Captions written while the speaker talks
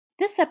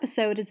This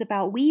episode is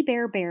about We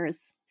Bare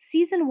Bears,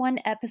 Season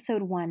 1,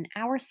 Episode 1,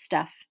 Our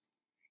Stuff.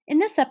 In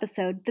this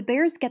episode, the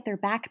bears get their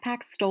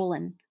backpacks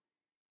stolen.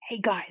 Hey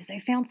guys, I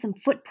found some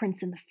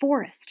footprints in the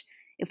forest.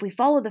 If we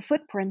follow the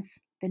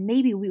footprints, then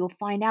maybe we will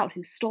find out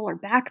who stole our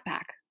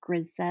backpack,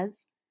 Grizz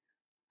says.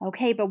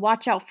 Okay, but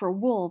watch out for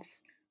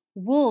wolves.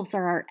 Wolves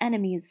are our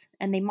enemies,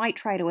 and they might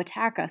try to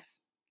attack us,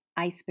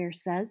 Ice Bear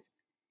says.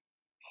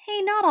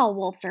 Hey, not all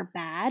wolves are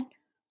bad.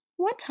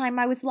 One time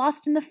I was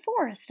lost in the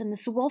forest, and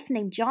this wolf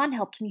named John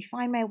helped me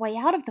find my way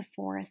out of the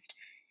forest.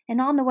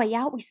 And on the way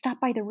out, we stopped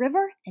by the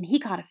river, and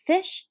he caught a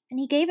fish, and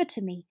he gave it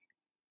to me.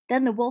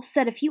 Then the wolf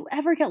said, if you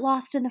ever get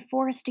lost in the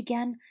forest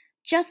again,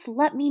 just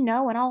let me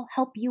know and I'll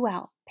help you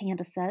out,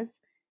 Panda says.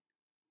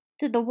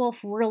 Did the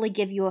wolf really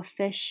give you a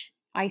fish?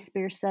 Ice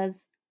Bear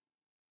says.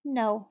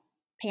 No,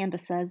 Panda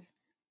says.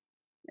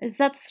 Is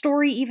that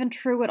story even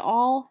true at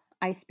all?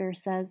 Ice Bear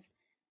says.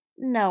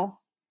 No.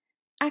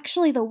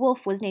 Actually, the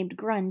wolf was named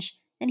Grunge,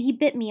 and he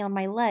bit me on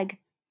my leg.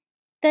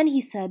 Then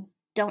he said,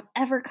 don't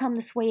ever come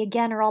this way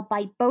again or I'll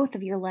bite both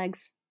of your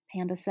legs,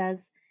 Panda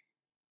says.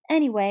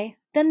 Anyway,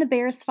 then the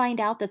bears find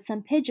out that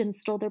some pigeons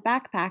stole their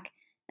backpack,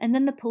 and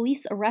then the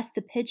police arrest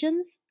the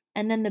pigeons,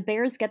 and then the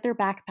bears get their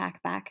backpack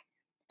back.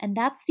 And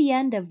that's the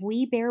end of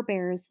We Bare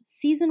Bears,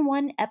 Season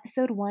 1,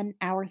 Episode 1,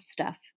 Our Stuff.